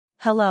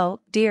Hello,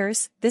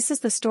 dears, this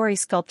is the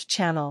StorySculpt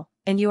channel,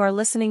 and you are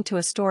listening to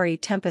a story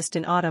Tempest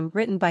in Autumn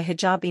written by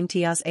Hijab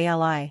Imtiaz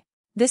Ali.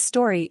 This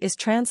story is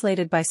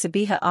translated by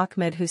Sabeeha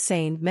Ahmed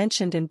Husain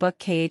mentioned in book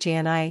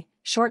Khani,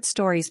 Short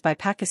Stories by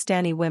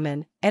Pakistani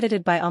Women,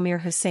 edited by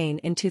Aamer Hussein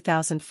in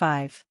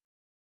 2005.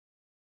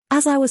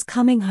 As I was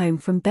coming home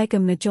from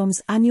Begum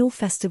Najom's annual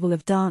festival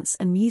of dance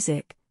and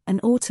music, an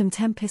autumn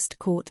tempest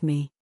caught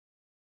me.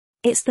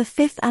 It's the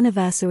 5th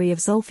anniversary of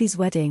Zulfi's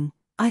wedding,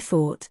 I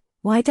thought.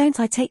 Why don't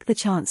I take the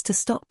chance to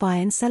stop by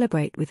and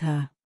celebrate with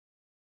her?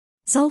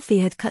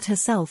 Zulfi had cut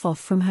herself off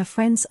from her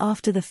friends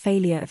after the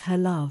failure of her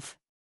love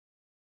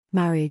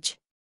marriage.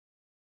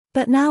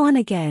 But now and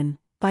again,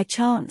 by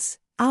chance,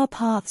 our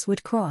paths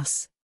would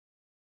cross.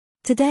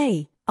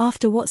 Today,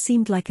 after what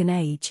seemed like an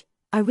age,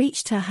 I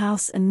reached her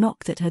house and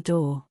knocked at her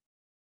door.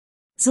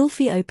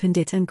 Zulfi opened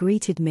it and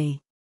greeted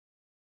me.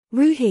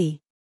 Ruhi.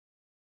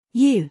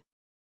 You.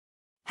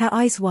 Her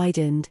eyes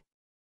widened.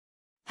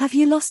 Have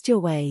you lost your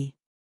way?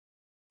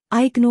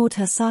 I ignored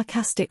her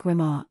sarcastic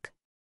remark.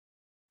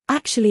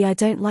 Actually, I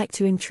don't like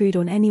to intrude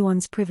on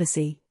anyone's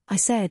privacy, I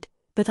said,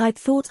 but I'd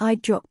thought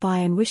I'd drop by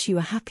and wish you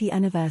a happy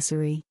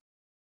anniversary.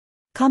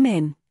 Come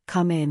in,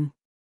 come in.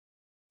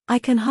 I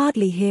can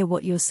hardly hear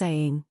what you're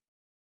saying.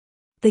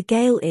 The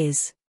gale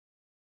is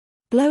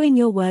blowing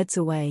your words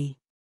away.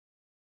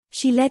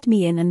 She led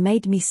me in and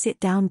made me sit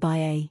down by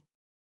a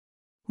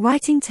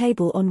writing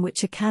table on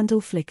which a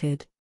candle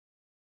flickered.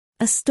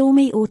 A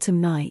stormy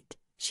autumn night,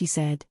 she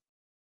said.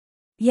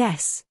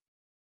 Yes.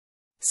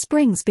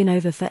 Spring's been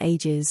over for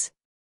ages.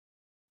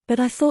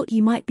 But I thought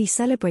you might be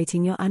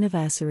celebrating your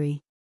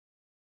anniversary.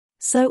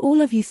 So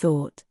all of you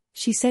thought,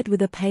 she said with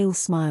a pale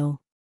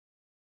smile.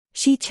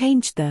 She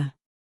changed the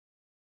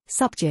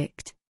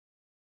subject.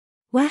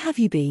 Where have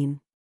you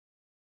been?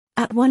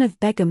 At one of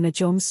Begum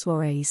Najom's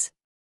soirees.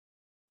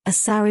 A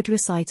sarid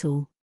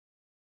recital.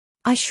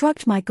 I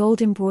shrugged my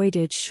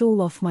gold-embroidered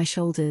shawl off my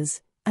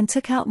shoulders, and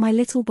took out my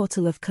little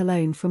bottle of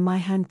cologne from my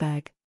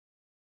handbag.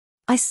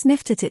 I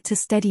sniffed at it to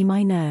steady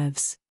my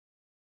nerves.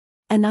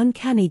 An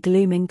uncanny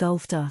gloom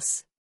engulfed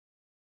us.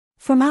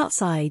 From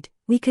outside,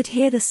 we could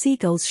hear the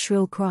seagulls'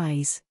 shrill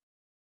cries.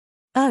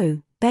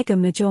 Oh,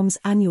 Begum Najom's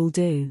annual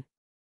do.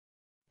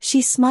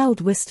 She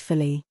smiled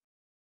wistfully.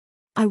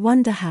 I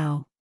wonder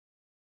how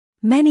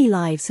many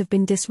lives have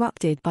been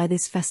disrupted by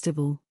this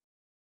festival.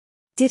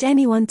 Did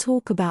anyone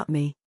talk about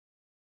me?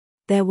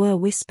 There were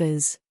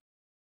whispers.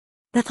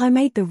 That I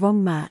made the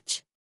wrong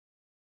match.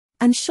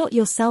 And shot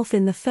yourself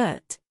in the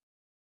foot.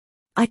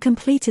 I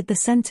completed the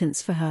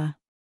sentence for her.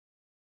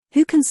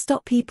 Who can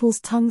stop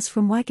people's tongues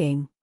from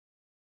wagging?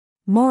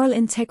 Moral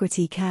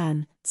integrity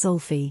can,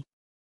 Zulfi.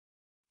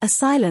 A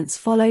silence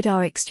followed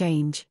our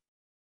exchange.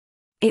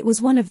 It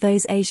was one of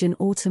those Asian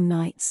autumn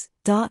nights,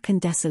 dark and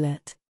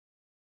desolate.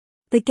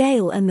 The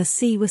gale and the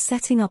sea were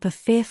setting up a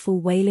fearful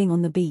wailing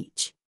on the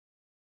beach.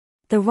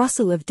 The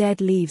rustle of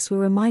dead leaves were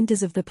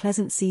reminders of the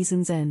pleasant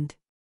season's end.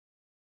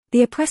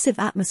 The oppressive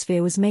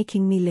atmosphere was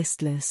making me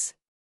listless.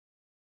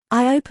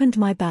 I opened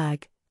my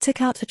bag,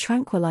 took out a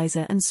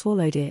tranquilizer and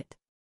swallowed it.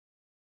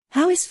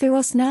 How is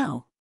Firoz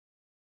now?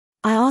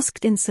 I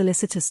asked in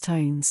solicitous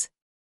tones.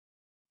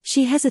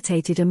 She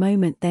hesitated a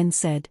moment then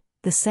said,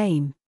 the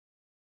same.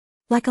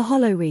 Like a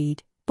hollow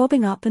reed,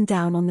 bobbing up and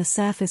down on the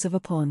surface of a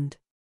pond.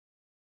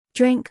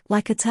 Drink,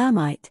 like a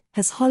termite,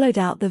 has hollowed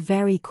out the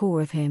very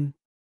core of him.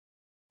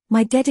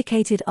 My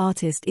dedicated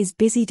artist is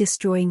busy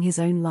destroying his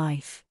own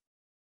life.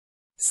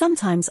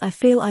 Sometimes I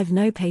feel I've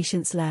no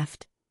patience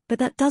left, but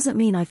that doesn't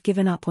mean I've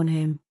given up on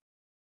him.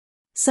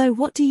 So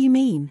what do you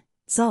mean,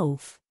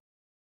 Zulf?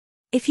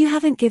 If you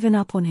haven't given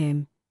up on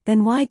him,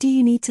 then why do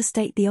you need to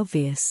state the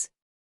obvious?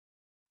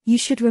 You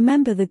should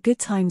remember the good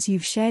times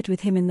you've shared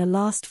with him in the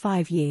last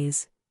 5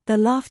 years, the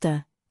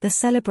laughter, the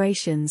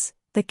celebrations,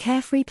 the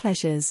carefree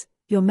pleasures,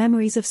 your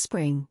memories of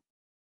spring.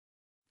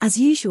 As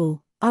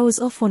usual, I was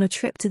off on a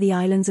trip to the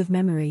islands of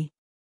memory.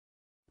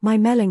 My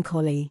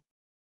melancholy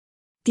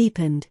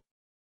deepened.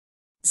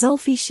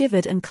 Zulfi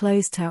shivered and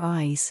closed her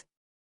eyes.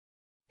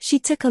 She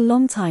took a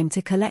long time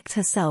to collect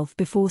herself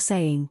before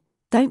saying,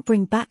 don't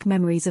bring back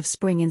memories of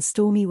spring in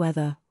stormy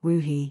weather,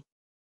 Ruhi.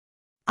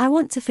 I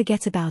want to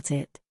forget about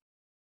it.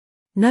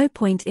 No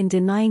point in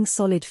denying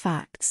solid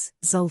facts,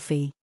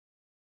 Zulfi.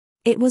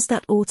 It was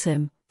that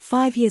autumn,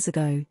 5 years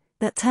ago,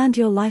 that turned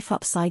your life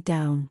upside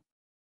down.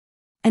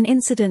 An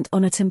incident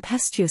on a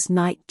tempestuous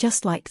night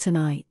just like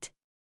tonight.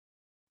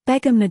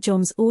 Begum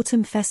Najom's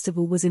autumn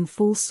festival was in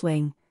full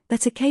swing,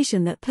 that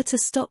occasion that put a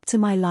stop to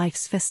my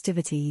life's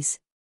festivities.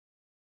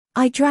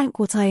 I drank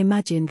what I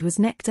imagined was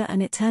nectar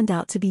and it turned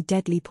out to be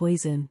deadly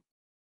poison.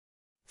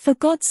 For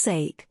God's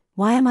sake,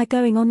 why am I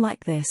going on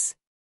like this?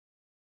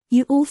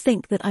 You all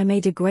think that I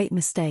made a great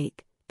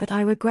mistake, but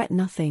I regret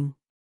nothing.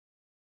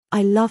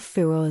 I love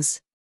Firoz.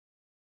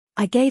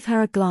 I gave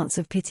her a glance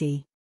of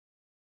pity.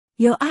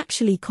 You're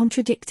actually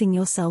contradicting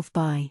yourself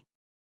by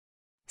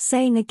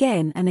saying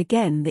again and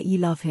again that you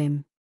love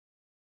him.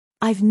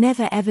 I've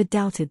never ever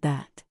doubted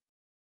that.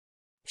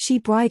 She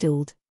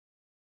bridled.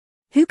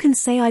 Who can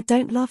say I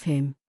don't love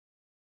him?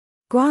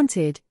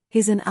 Granted,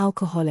 he's an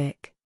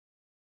alcoholic.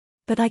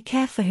 But I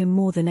care for him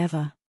more than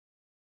ever.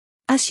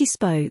 As she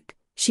spoke,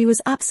 she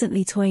was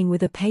absently toying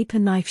with a paper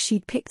knife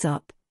she'd picked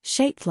up,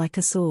 shaped like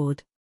a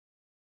sword.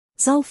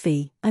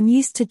 Zulfi, I'm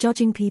used to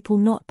judging people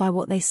not by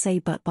what they say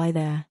but by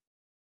their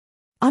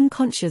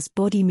unconscious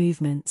body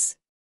movements.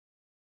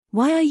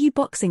 Why are you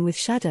boxing with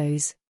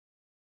shadows?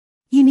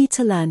 You need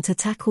to learn to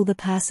tackle the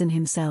person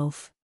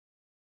himself.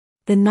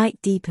 The night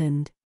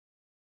deepened.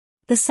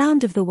 The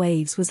sound of the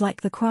waves was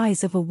like the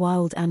cries of a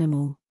wild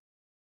animal.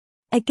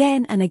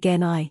 Again and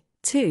again I,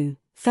 too,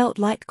 felt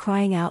like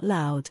crying out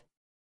loud.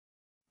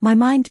 My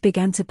mind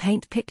began to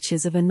paint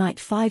pictures of a night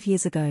 5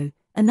 years ago,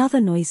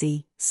 another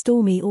noisy,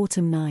 stormy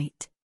autumn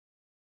night.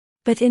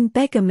 But in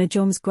Begum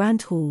Najom's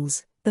grand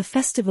halls, the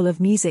festival of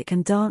music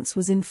and dance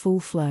was in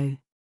full flow.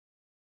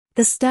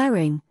 The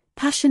stirring,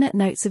 passionate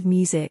notes of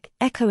music,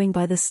 echoing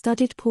by the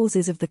studied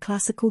pauses of the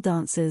classical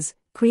dancers,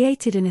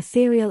 created an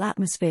ethereal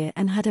atmosphere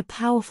and had a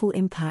powerful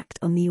impact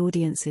on the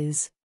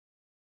audiences.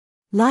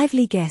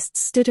 Lively guests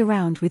stood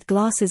around with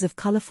glasses of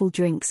colorful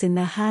drinks in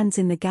their hands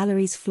in the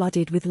galleries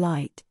flooded with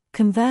light,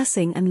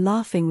 conversing and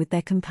laughing with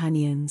their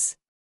companions.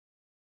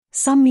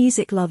 Some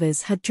music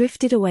lovers had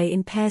drifted away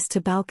in pairs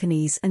to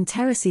balconies and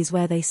terraces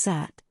where they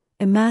sat,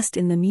 immersed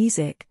in the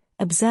music,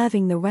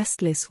 observing the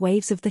restless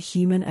waves of the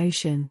human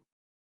ocean.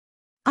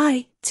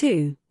 I,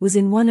 too, was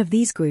in one of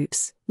these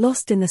groups,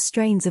 lost in the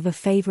strains of a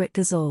favorite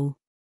ghazal.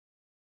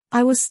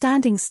 I was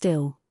standing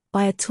still,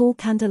 by a tall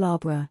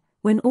candelabra,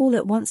 when all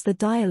at once the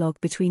dialogue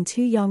between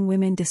two young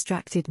women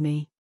distracted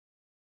me.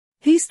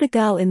 Who's the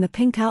girl in the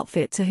pink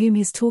outfit to whom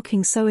he's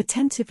talking so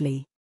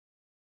attentively?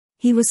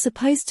 He was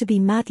supposed to be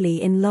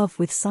madly in love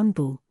with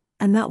Sunbul,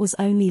 and that was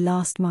only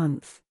last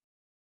month.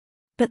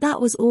 But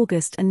that was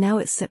August and now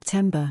it's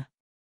September.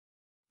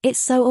 It's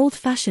so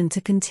old-fashioned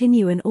to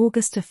continue an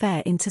August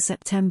affair into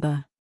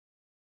September.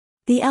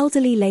 The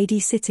elderly lady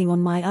sitting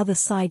on my other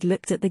side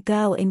looked at the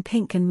girl in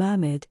pink and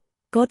murmured,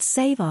 God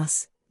save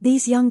us,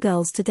 these young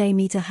girls today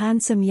meet a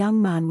handsome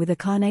young man with a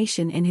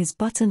carnation in his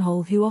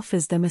buttonhole who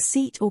offers them a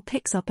seat or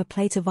picks up a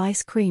plate of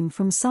ice cream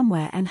from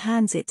somewhere and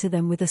hands it to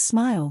them with a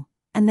smile,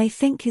 and they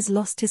think he's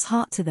lost his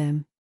heart to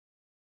them.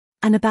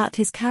 And about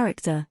his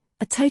character,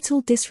 a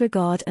total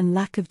disregard and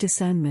lack of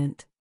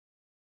discernment.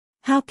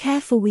 How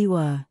careful we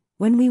were,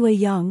 when we were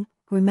young,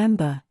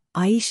 remember,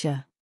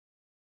 Aisha.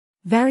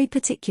 Very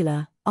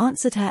particular,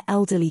 answered her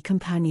elderly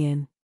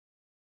companion.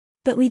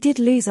 But we did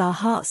lose our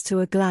hearts to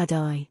a glad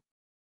eye.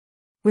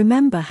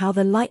 Remember how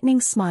the lightning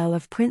smile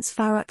of Prince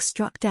Farrukh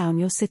struck down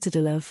your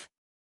citadel of?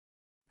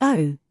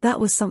 Oh, that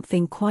was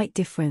something quite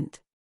different.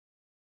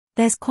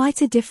 There's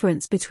quite a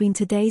difference between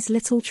today's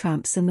little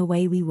tramps and the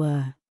way we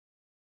were.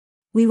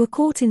 We were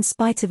caught in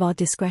spite of our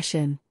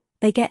discretion,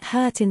 they get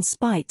hurt in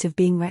spite of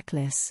being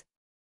reckless.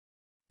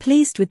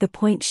 Pleased with the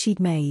point she'd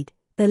made,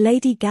 the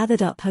lady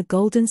gathered up her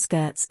golden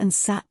skirts and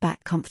sat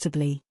back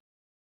comfortably.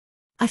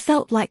 I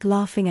felt like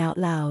laughing out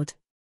loud.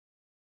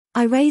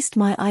 I raised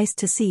my eyes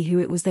to see who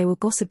it was they were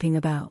gossiping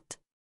about.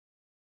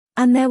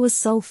 And there was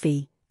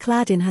Zulfi,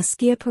 clad in her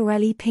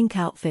Schiaparelli pink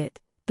outfit,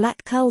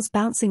 black curls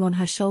bouncing on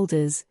her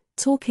shoulders,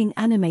 talking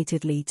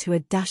animatedly to a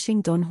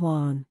dashing Don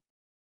Juan.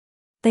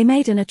 They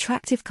made an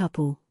attractive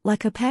couple,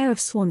 like a pair of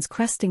swans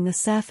cresting the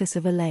surface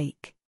of a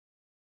lake.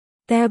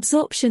 Their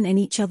absorption in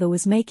each other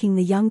was making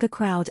the younger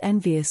crowd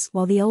envious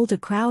while the older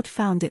crowd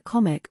found it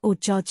comic or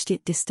judged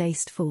it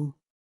distasteful.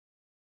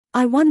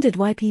 I wondered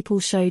why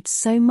people showed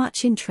so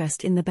much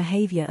interest in the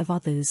behavior of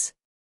others.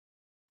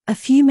 A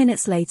few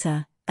minutes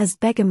later, as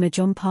Begum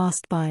Najom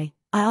passed by,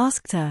 I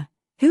asked her,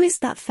 who is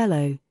that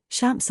fellow,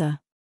 Shamsa?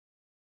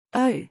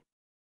 Oh.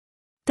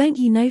 Don't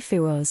you know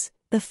Firoz,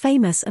 the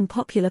famous and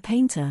popular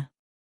painter?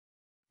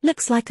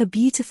 Looks like a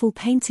beautiful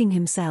painting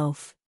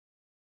himself.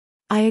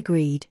 I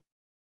agreed.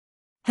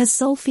 Has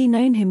Zulfi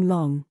known him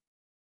long?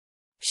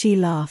 She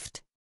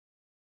laughed.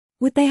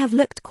 Would they have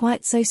looked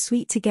quite so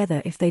sweet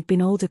together if they'd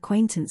been old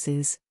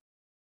acquaintances?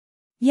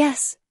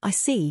 Yes, I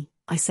see,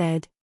 I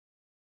said.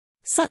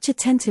 Such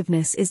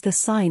attentiveness is the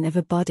sign of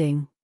a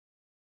budding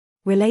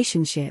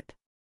relationship.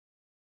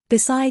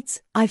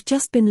 Besides, I've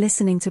just been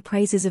listening to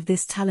praises of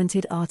this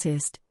talented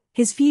artist.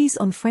 His views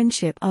on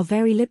friendship are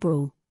very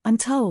liberal, I'm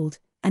told,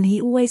 and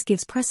he always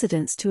gives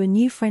precedence to a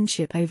new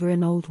friendship over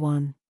an old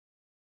one.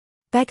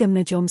 Begum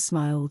Najom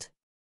smiled.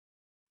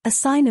 A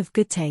sign of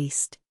good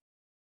taste.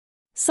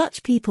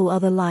 Such people are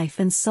the life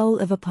and soul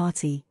of a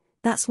party,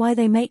 that's why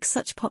they make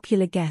such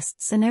popular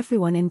guests and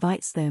everyone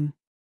invites them.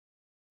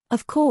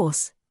 Of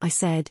course, I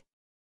said.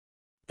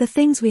 The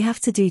things we have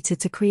to do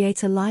to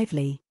create a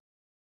lively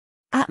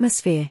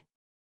atmosphere.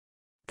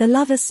 The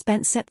lovers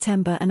spent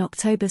September and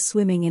October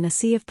swimming in a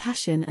sea of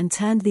passion and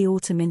turned the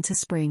autumn into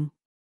spring.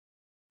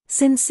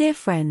 Sincere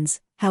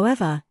friends,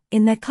 however,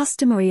 in their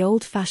customary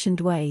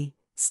old-fashioned way,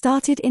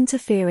 started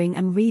interfering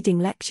and reading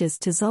lectures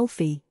to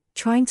Zulfi,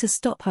 trying to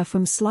stop her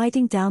from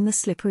sliding down the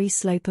slippery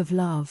slope of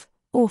love,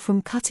 or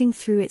from cutting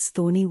through its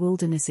thorny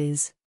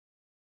wildernesses.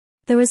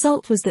 The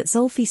result was that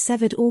Zulfi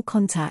severed all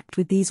contact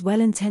with these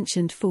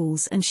well-intentioned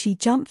fools and she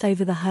jumped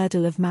over the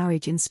hurdle of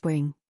marriage in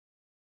spring.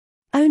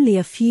 Only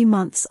a few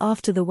months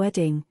after the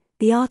wedding,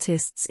 the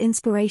artist's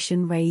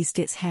inspiration raised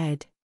its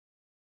head.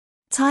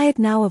 Tired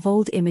now of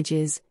old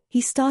images,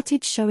 he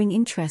started showing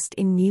interest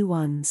in new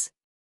ones.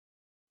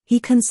 He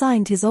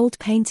consigned his old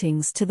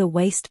paintings to the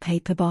waste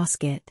paper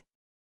basket.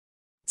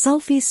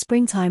 Zulfi's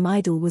springtime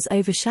idyll was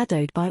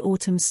overshadowed by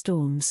autumn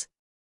storms.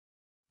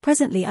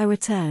 Presently I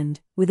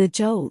returned, with a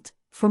jolt,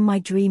 from my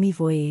dreamy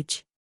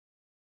voyage.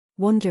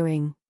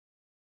 Wandering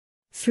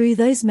through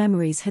those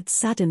memories had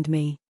saddened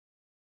me.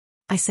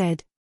 I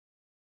said,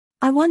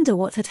 I wonder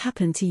what had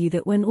happened to you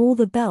that when all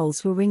the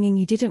bells were ringing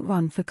you didn't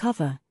run for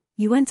cover,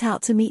 you went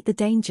out to meet the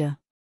danger.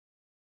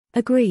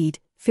 Agreed,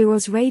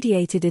 Firoz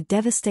radiated a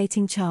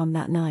devastating charm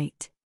that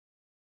night.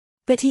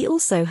 But he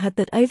also had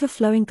that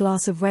overflowing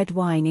glass of red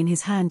wine in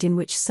his hand in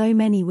which so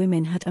many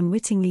women had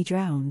unwittingly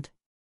drowned.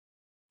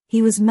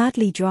 He was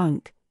madly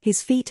drunk,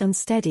 his feet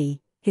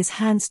unsteady, his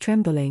hands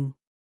trembling.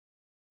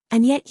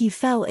 And yet you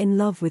fell in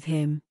love with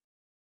him.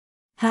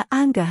 Her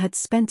anger had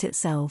spent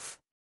itself.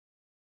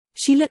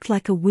 She looked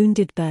like a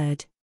wounded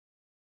bird.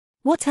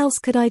 What else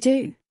could I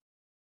do?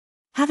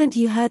 Haven't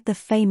you heard the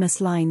famous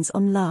lines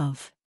on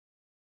love?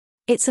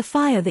 It's a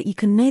fire that you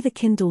can neither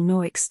kindle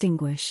nor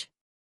extinguish.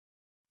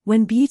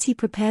 When beauty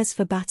prepares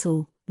for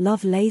battle,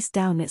 love lays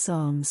down its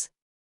arms.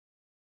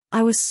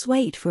 I was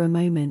swayed for a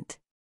moment.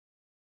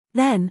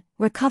 Then,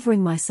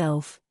 recovering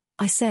myself,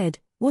 I said,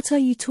 what are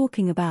you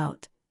talking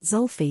about,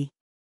 Zulfi?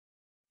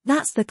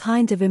 That's the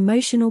kind of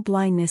emotional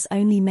blindness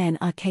only men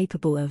are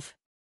capable of.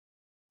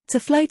 To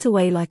float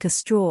away like a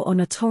straw on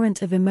a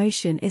torrent of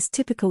emotion is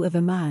typical of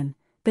a man,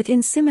 but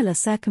in similar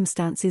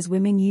circumstances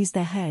women use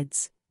their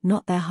heads,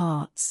 not their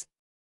hearts.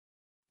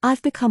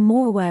 I've become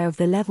more aware of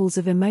the levels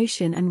of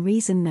emotion and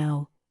reason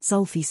now,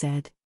 Zulfi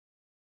said.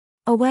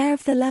 Aware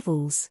of the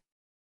levels?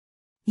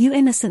 You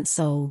innocent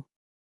soul.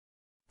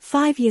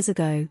 5 years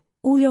ago,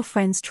 all your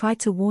friends tried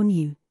to warn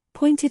you,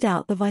 pointed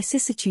out the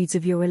vicissitudes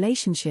of your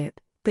relationship,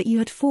 but you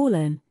had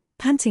fallen,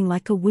 panting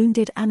like a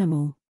wounded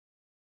animal.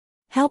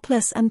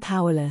 Helpless and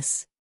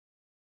powerless.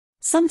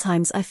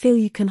 Sometimes I feel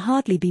you can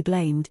hardly be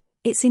blamed,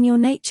 it's in your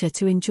nature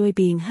to enjoy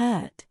being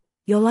hurt.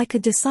 You're like a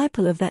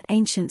disciple of that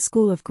ancient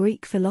school of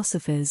Greek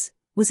philosophers,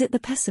 was it the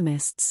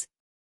pessimists?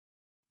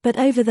 But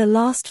over the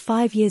last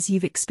 5 years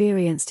you've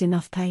experienced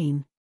enough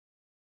pain.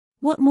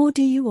 What more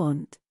do you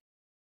want?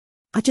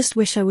 I just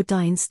wish I would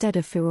die instead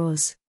of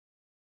Firoz.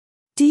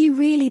 Do you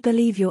really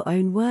believe your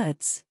own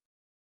words?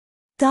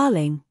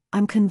 Darling,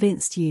 I'm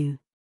convinced you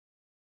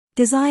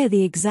desire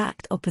the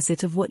exact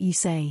opposite of what you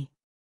say.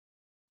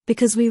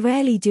 Because we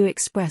rarely do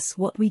express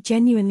what we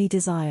genuinely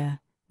desire,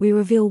 we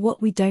reveal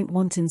what we don't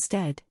want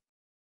instead.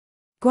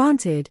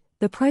 Granted,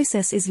 the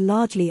process is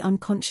largely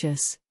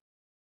unconscious.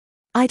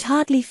 I'd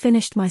hardly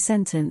finished my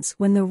sentence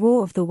when the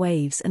roar of the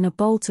waves and a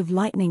bolt of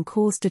lightning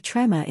caused a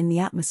tremor in the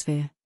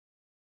atmosphere.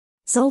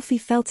 Zulfi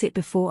felt it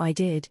before I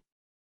did.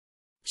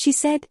 She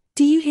said,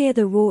 do you hear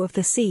the roar of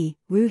the sea,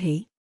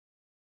 Ruhi?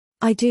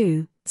 I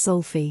do,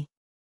 Zulfi.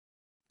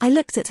 I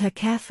looked at her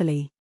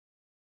carefully.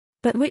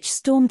 But which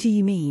storm do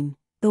you mean,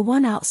 the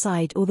one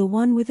outside or the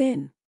one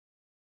within?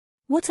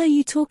 What are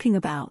you talking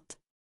about?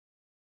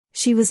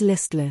 She was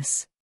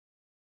listless.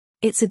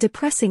 It's a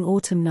depressing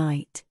autumn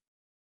night.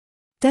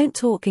 Don't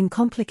talk in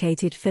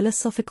complicated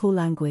philosophical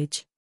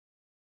language.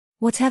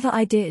 Whatever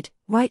I did,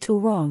 right or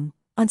wrong,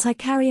 aren't I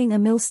carrying a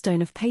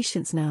millstone of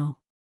patience now?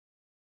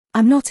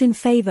 I'm not in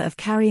favor of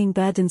carrying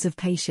burdens of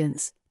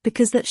patience,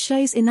 because that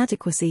shows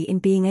inadequacy in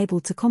being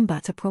able to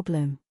combat a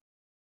problem.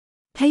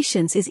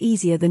 Patience is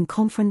easier than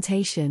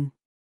confrontation.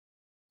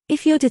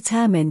 If you're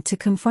determined to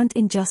confront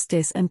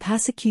injustice and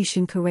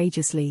persecution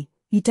courageously,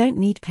 you don't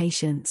need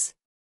patience.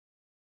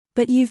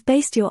 But you've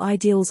based your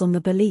ideals on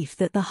the belief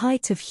that the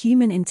height of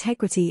human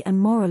integrity and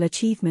moral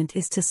achievement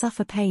is to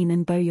suffer pain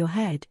and bow your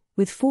head,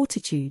 with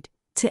fortitude,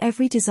 to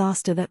every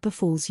disaster that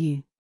befalls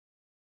you.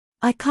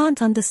 I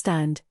can't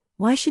understand,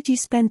 why should you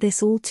spend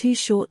this all too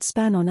short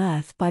span on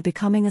earth by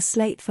becoming a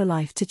slate for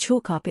life to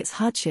chalk up its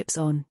hardships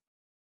on?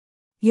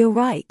 You're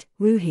right,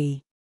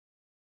 Ruhi.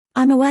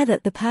 I'm aware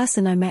that the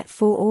person I met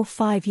 4 or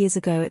 5 years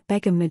ago at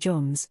Begum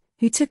Najom's,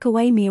 who took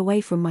me away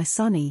from my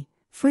sunny,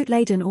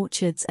 fruit-laden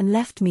orchards and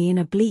left me in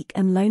a bleak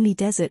and lonely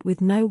desert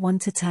with no one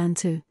to turn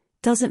to,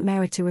 doesn't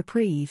merit a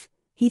reprieve.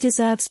 He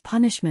deserves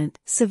punishment,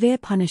 severe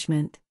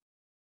punishment.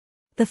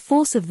 The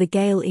force of the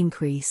gale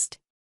increased.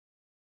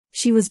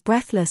 She was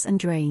breathless and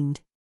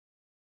drained.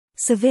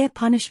 Severe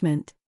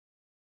punishment,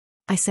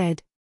 I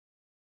said.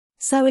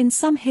 So in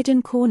some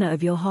hidden corner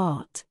of your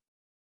heart,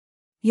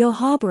 you're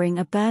harboring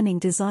a burning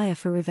desire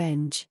for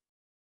revenge.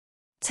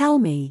 Tell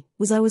me,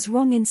 I was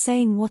wrong in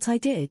saying what I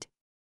did?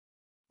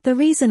 The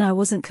reason I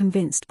wasn't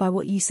convinced by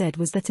what you said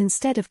was that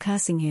instead of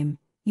cursing him,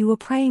 you were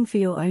praying for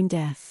your own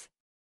death.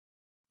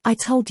 I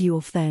told you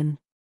off then.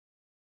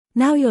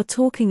 Now you're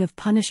talking of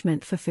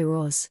punishment for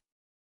Firoz.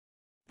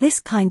 This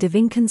kind of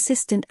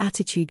inconsistent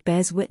attitude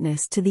bears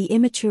witness to the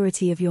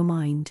immaturity of your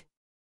mind.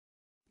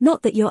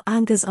 Not that your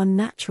anger's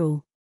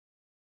unnatural.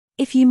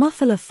 If you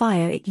muffle a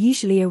fire, it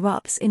usually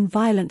erupts in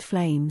violent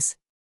flames.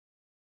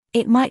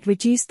 It might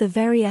reduce the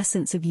very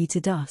essence of you to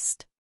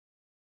dust.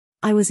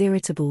 I was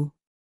irritable.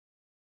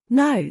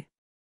 No.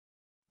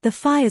 The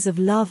fires of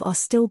love are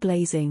still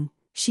blazing,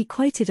 she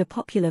quoted a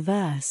popular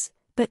verse,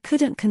 but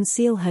couldn't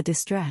conceal her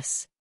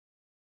distress.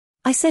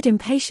 I said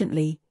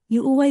impatiently,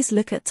 you always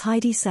look at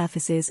tidy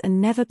surfaces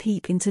and never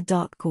peep into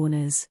dark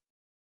corners.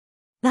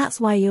 That's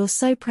why you're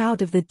so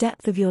proud of the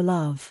depth of your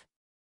love.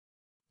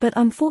 But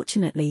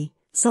unfortunately,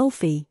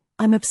 Zulfi,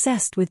 I'm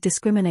obsessed with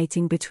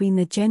discriminating between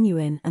the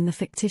genuine and the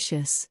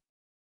fictitious.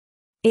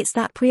 It's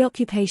that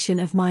preoccupation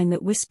of mine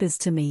that whispers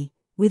to me,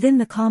 within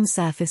the calm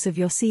surface of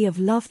your sea of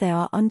love there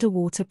are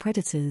underwater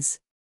predators.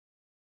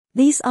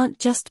 These aren't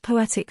just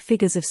poetic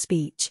figures of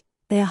speech,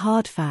 they are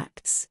hard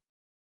facts.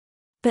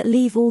 But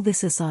leave all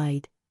this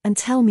aside, and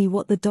tell me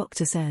what the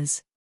doctor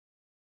says.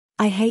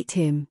 I hate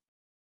him.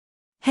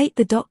 Hate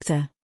the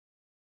doctor.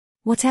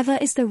 Whatever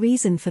is the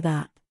reason for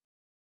that?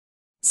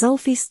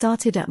 Zulfi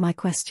started at my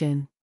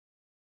question.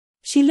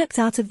 She looked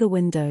out of the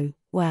window,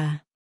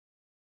 where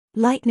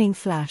lightning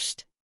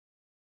flashed.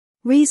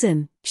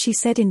 Reason, she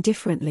said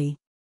indifferently.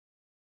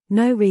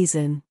 No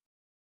reason.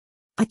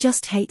 I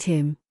just hate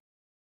him.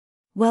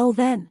 Well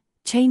then,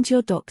 change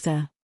your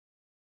doctor.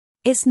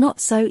 It's not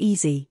so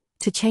easy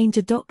to change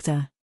a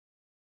doctor.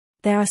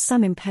 There are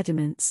some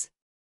impediments.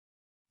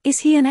 Is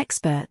he an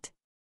expert?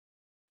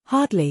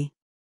 Hardly.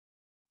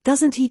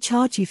 Doesn't he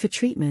charge you for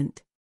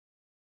treatment?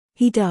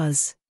 He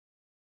does.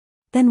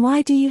 Then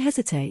why do you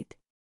hesitate?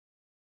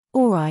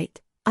 All right,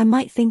 I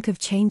might think of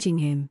changing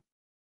him.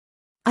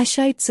 I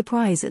showed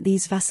surprise at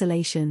these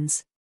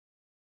vacillations.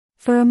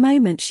 For a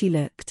moment she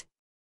looked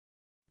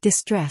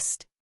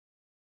distressed.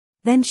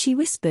 Then she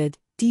whispered,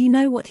 do you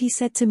know what he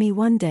said to me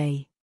one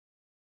day?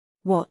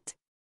 What?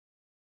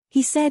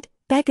 He said,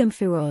 Begum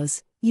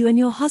Firoz, you and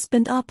your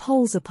husband are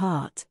poles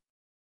apart.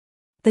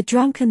 The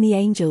drunk and the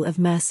angel of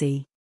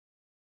mercy.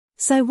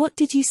 So what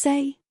did you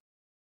say?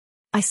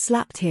 I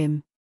slapped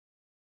him.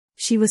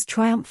 She was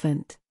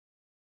triumphant.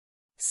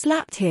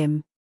 Slapped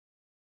him.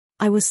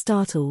 I was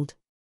startled.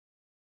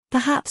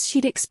 Perhaps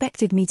she'd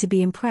expected me to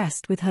be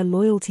impressed with her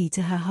loyalty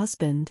to her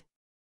husband.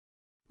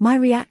 My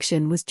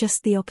reaction was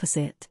just the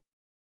opposite.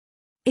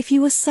 If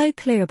you were so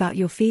clear about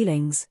your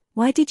feelings,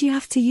 why did you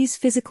have to use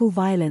physical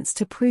violence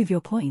to prove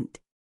your point?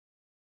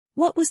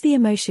 What was the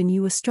emotion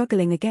you were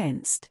struggling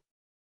against?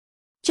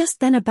 Just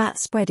then a bat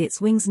spread its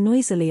wings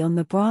noisily on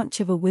the branch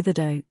of a withered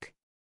oak.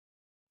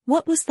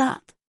 What was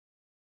that?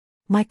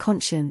 My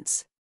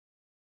conscience.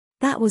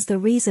 That was the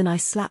reason I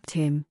slapped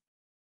him.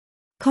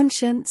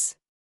 Conscience?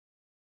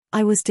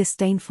 I was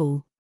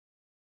disdainful.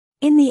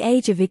 In the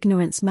age of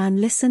ignorance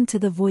man listened to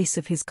the voice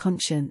of his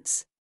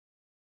conscience.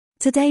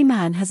 Today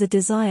man has a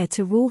desire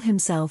to rule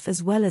himself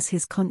as well as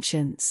his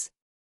conscience.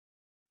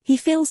 He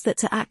feels that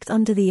to act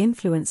under the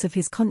influence of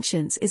his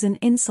conscience is an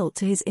insult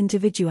to his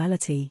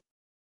individuality.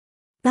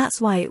 That's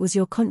why it was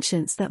your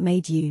conscience that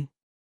made you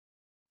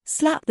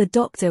slap the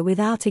doctor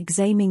without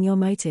examining your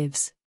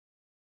motives.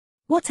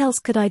 What else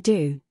could I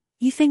do?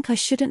 You think I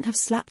shouldn't have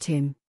slapped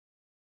him?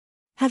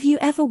 Have you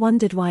ever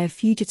wondered why a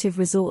fugitive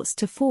resorts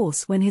to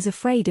force when he's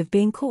afraid of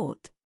being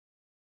caught?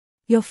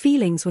 Your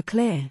feelings were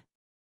clear.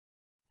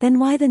 Then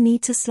why the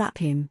need to slap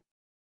him?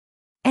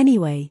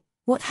 Anyway,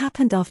 what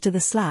happened after the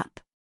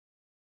slap?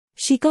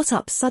 She got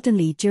up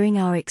suddenly during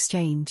our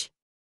exchange.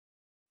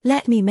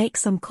 Let me make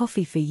some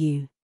coffee for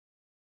you.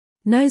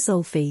 No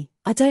Zulfi,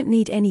 I don't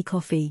need any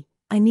coffee,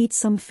 I need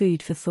some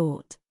food for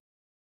thought.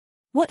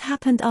 What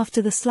happened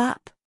after the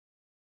slap?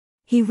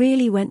 He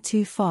really went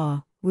too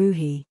far,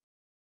 Ruhi.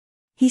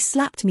 He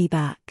slapped me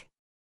back.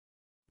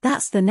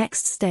 That's the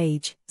next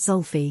stage,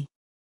 Zulfi.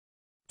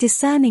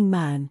 Discerning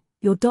man,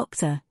 your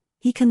doctor,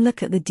 he can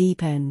look at the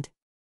deep end.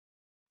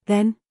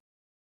 Then?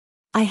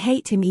 I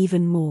hate him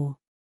even more.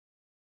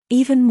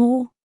 Even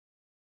more?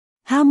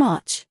 How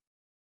much?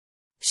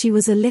 She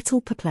was a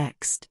little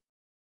perplexed.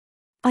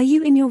 Are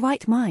you in your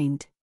right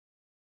mind?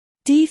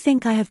 Do you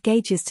think I have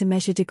gauges to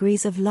measure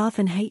degrees of love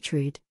and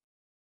hatred?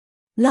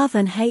 Love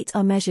and hate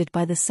are measured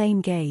by the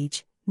same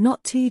gauge,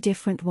 not two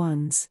different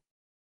ones.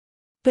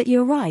 But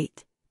you're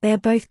right, they are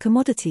both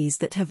commodities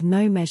that have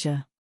no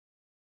measure.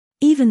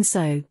 Even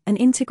so, an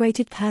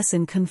integrated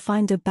person can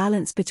find a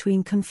balance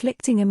between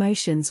conflicting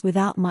emotions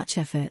without much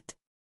effort.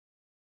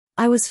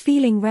 I was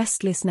feeling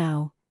restless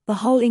now, the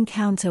whole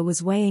encounter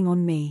was weighing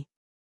on me.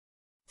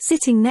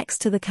 Sitting next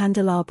to the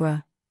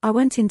candelabra, I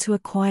went into a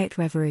quiet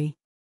reverie.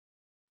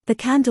 The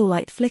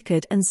candlelight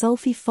flickered and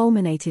Zulfi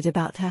fulminated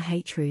about her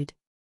hatred.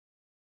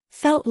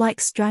 Felt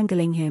like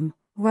strangling him,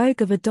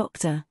 rogue of a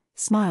doctor,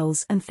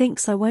 smiles and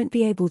thinks I won't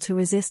be able to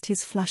resist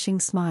his flashing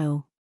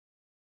smile.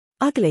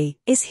 Ugly,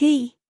 is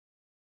he?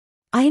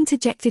 I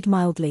interjected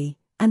mildly,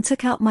 and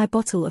took out my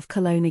bottle of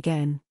cologne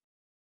again.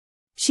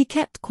 She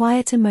kept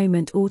quiet a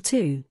moment or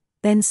two,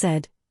 then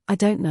said, I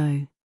don't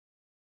know.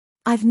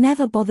 I've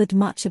never bothered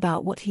much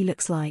about what he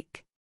looks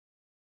like.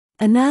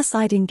 A nurse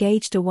I'd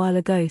engaged a while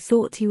ago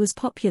thought he was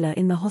popular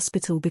in the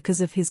hospital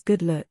because of his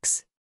good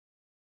looks.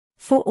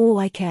 For all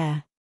I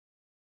care.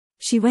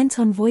 She went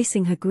on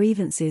voicing her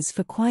grievances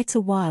for quite a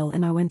while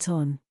and I went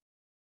on.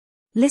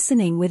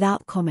 listening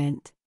without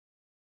comment.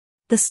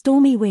 The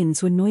stormy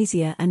winds were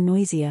noisier and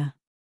noisier.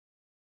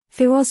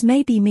 Firoz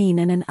may be mean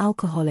and an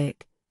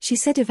alcoholic, she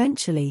said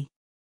eventually.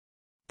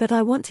 But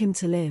I want him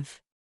to live.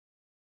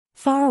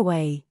 Far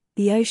away,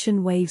 the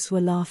ocean waves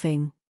were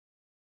laughing.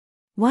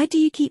 Why do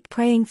you keep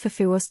praying for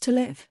Firoz to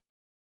live?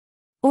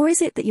 Or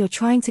is it that you're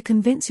trying to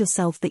convince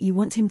yourself that you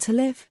want him to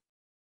live?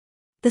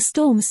 The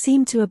storm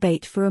seemed to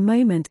abate for a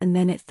moment and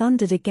then it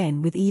thundered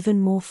again with even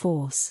more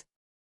force.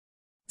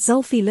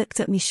 Zulfi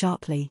looked at me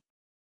sharply.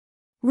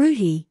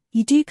 Ruhi,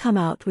 you do come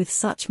out with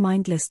such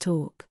mindless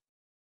talk.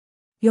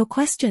 Your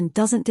question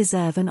doesn't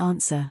deserve an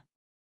answer.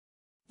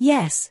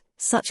 Yes,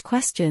 such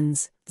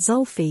questions,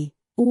 Zulfi,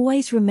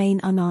 always remain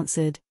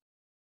unanswered.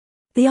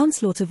 The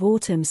onslaught of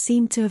autumn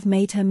seemed to have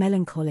made her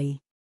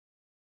melancholy.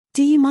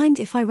 Do you mind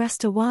if I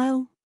rest a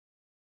while?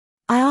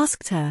 I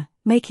asked her,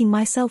 making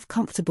myself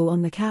comfortable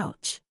on the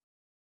couch.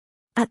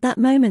 At that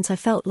moment I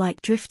felt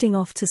like drifting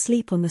off to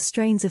sleep on the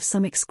strains of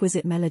some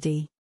exquisite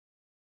melody.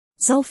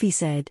 Zulfi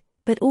said,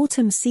 but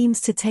autumn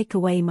seems to take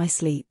away my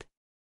sleep.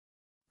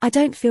 I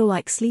don't feel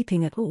like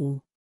sleeping at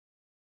all.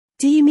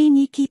 Do you mean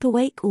you keep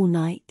awake all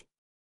night?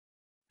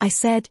 I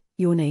said,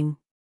 yawning.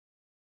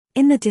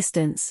 In the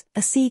distance,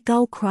 a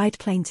seagull cried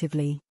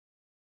plaintively.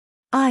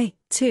 I,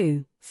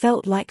 too,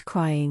 felt like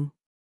crying.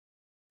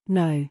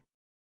 No.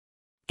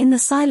 In the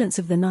silence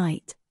of the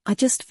night, I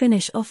just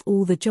finish off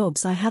all the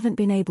jobs I haven't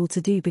been able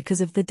to do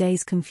because of the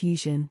day's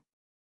confusion.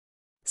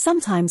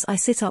 Sometimes I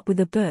sit up with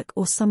a book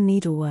or some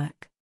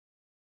needlework.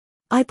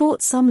 I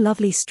bought some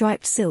lovely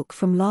striped silk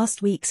from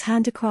last week's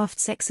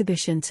handicrafts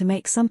exhibition to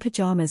make some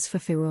pajamas for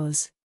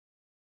Firoz.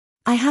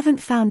 I haven't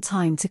found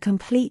time to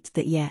complete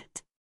that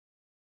yet.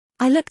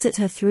 I looked at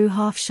her through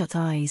half-shut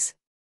eyes.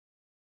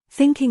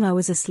 Thinking I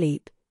was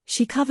asleep,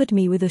 she covered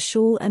me with a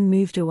shawl and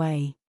moved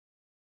away.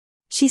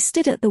 She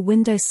stood at the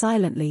window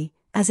silently,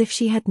 as if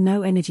she had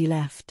no energy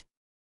left.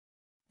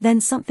 Then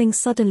something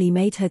suddenly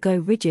made her go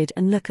rigid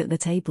and look at the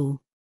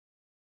table.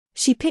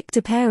 She picked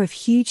a pair of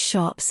huge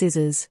sharp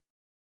scissors.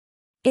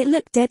 It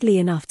looked deadly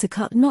enough to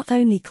cut not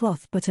only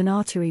cloth but an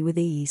artery with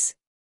ease.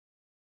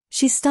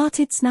 She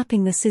started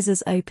snapping the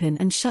scissors open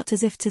and shut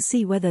as if to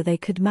see whether they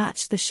could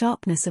match the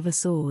sharpness of a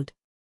sword.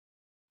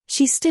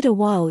 She stood a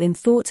while in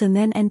thought and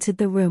then entered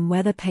the room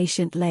where the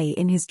patient lay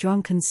in his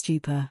drunken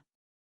stupor.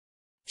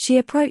 She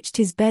approached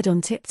his bed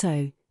on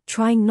tiptoe,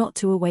 trying not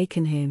to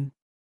awaken him.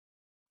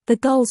 The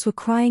gulls were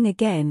crying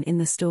again in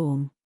the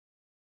storm.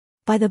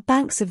 By the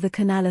banks of the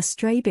canal a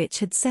stray bitch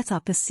had set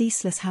up a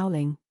ceaseless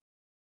howling.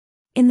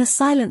 In the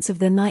silence of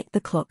the night the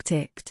clock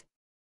ticked.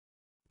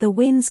 The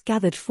winds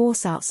gathered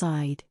force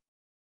outside.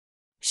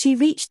 She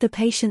reached the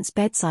patient's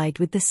bedside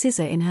with the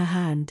scissor in her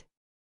hand.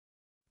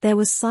 There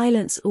was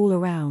silence all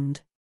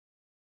around.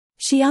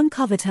 She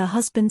uncovered her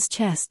husband's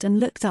chest and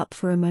looked up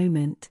for a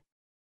moment.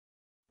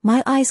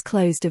 My eyes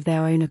closed of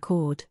their own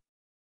accord.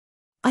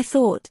 I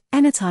thought,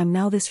 anytime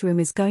now this room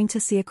is going to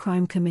see a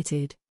crime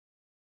committed.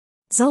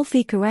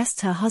 Zulfi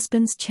caressed her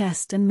husband's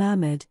chest and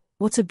murmured,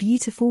 "What a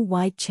beautiful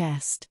wide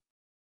chest.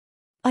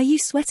 Are you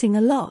sweating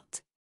a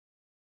lot?"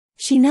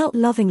 She knelt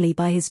lovingly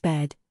by his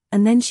bed,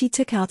 and then she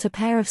took out a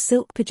pair of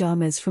silk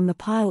pajamas from the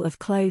pile of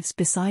clothes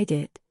beside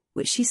it,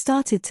 which she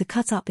started to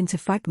cut up into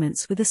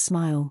fragments with a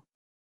smile.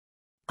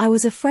 I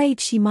was afraid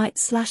she might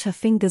slash her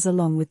fingers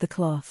along with the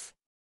cloth.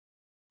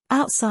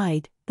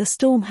 Outside, the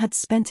storm had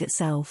spent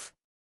itself.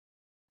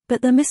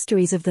 But the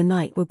mysteries of the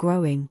night were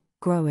growing.